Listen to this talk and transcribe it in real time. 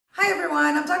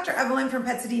everyone, I'm Dr. Evelyn from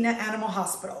Petsadena Animal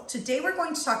Hospital. Today we're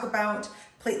going to talk about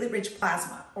platelet rich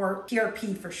plasma, or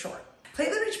PRP for short.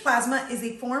 Platelet rich plasma is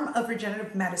a form of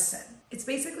regenerative medicine. It's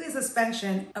basically a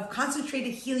suspension of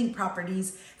concentrated healing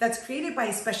properties that's created by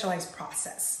a specialized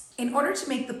process. In order to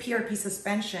make the PRP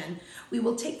suspension, we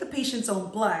will take the patient's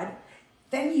own blood,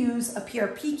 then use a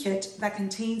PRP kit that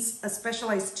contains a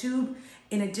specialized tube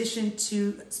in addition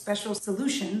to special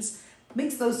solutions,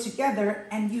 mix those together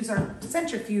and use our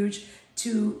centrifuge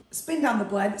to spin down the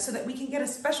blood so that we can get a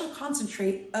special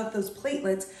concentrate of those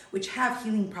platelets which have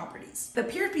healing properties. The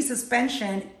PRP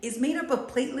suspension is made up of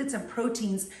platelets and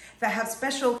proteins that have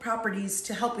special properties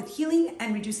to help with healing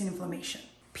and reducing inflammation.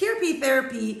 PRP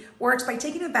therapy works by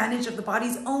taking advantage of the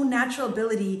body's own natural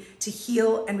ability to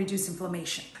heal and reduce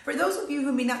inflammation. For those of you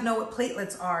who may not know what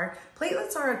platelets are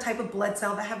a type of blood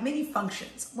cell that have many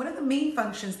functions. One of the main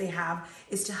functions they have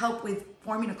is to help with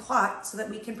forming a clot so that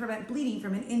we can prevent bleeding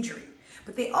from an injury.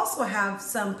 But they also have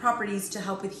some properties to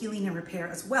help with healing and repair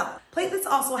as well. Platelets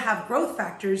also have growth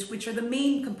factors, which are the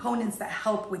main components that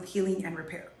help with healing and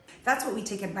repair. That's what we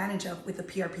take advantage of with the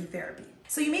PRP therapy.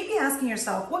 So you may be asking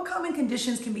yourself, what common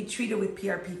conditions can be treated with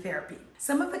PRP therapy?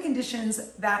 Some of the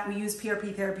conditions that we use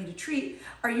PRP therapy to treat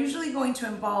are usually going to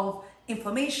involve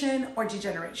inflammation or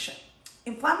degeneration.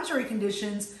 Inflammatory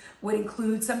conditions would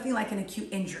include something like an acute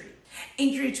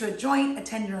injury to a joint, a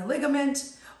tendon or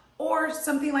ligament, or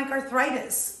something like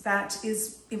arthritis that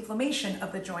is inflammation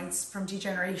of the joints from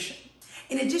degeneration.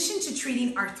 In addition to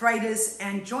treating arthritis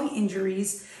and joint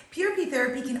injuries, PRP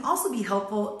therapy can also be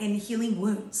helpful in healing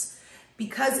wounds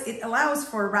because it allows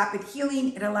for rapid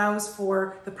healing. It allows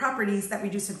for the properties that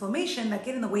reduce inflammation that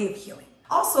get in the way of healing.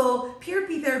 Also,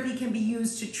 PRP therapy can be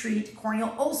used to treat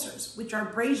corneal ulcers, which are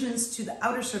abrasions to the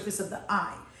outer surface of the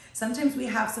eye. Sometimes we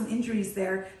have some injuries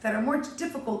there that are more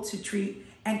difficult to treat,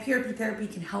 and PRP therapy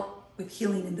can help with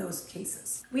healing in those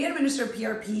cases. We administer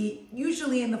PRP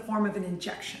usually in the form of an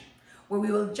injection, where we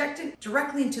will inject it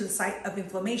directly into the site of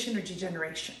inflammation or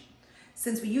degeneration.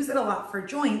 Since we use it a lot for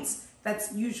joints,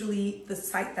 that's usually the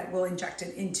site that we'll inject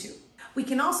it into. We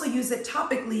can also use it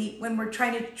topically when we're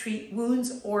trying to treat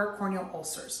wounds or corneal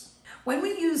ulcers. When we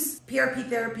use PRP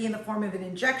therapy in the form of an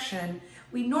injection,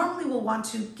 we normally will want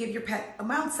to give your pet a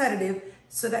mild sedative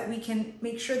so that we can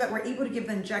make sure that we're able to give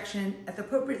the injection at the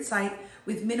appropriate site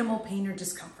with minimal pain or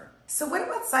discomfort. So what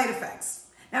about side effects?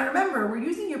 Now remember, we're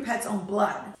using your pet's own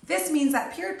blood. This means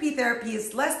that PRP therapy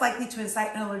is less likely to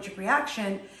incite an allergic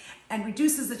reaction and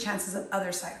reduces the chances of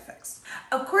other side effects.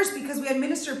 Of course, because we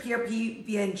administer PRP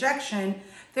via injection,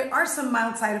 there are some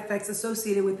mild side effects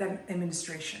associated with that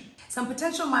administration. Some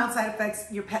potential mild side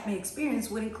effects your pet may experience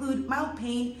would include mild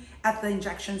pain at the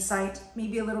injection site,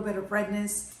 maybe a little bit of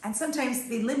redness, and sometimes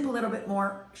they limp a little bit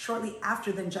more shortly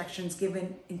after the injection is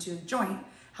given into the joint.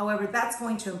 However, that's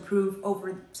going to improve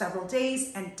over several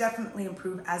days and definitely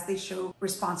improve as they show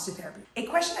response to therapy. A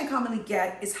question I commonly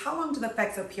get is, how long do the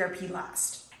effects of PRP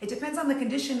last? It depends on the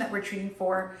condition that we're treating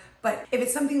for, but if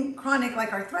it's something chronic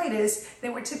like arthritis,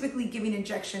 then we're typically giving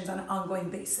injections on an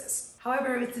ongoing basis.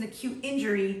 However, if it's an acute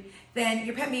injury, then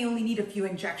your pet may only need a few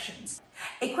injections.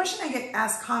 A question I get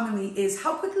asked commonly is,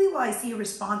 how quickly will I see a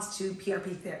response to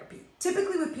PRP therapy?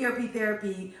 Typically with PRP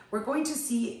therapy, we're going to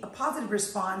see a positive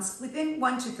response within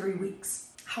 1 to 3 weeks.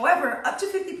 However, up to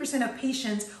 50% of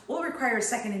patients will require a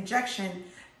second injection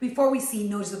before we see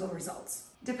noticeable results.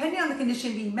 Depending on the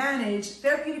condition being managed,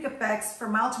 therapeutic effects for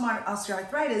mild to moderate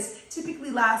osteoarthritis typically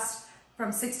last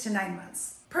from 6 to 9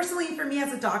 months. Personally, for me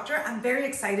as a doctor, I'm very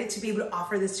excited to be able to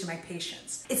offer this to my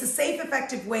patients. It's a safe,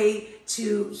 effective way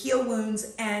to heal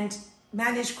wounds and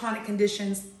manage chronic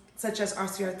conditions such as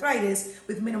osteoarthritis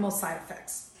with minimal side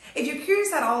effects. If you're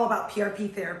curious at all about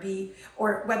PRP therapy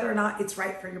or whether or not it's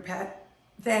right for your pet,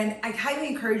 then I highly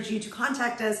encourage you to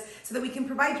contact us so that we can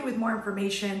provide you with more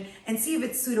information and see if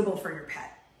it's suitable for your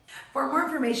pet. For more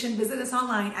information, visit us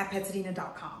online at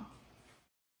petsadena.com.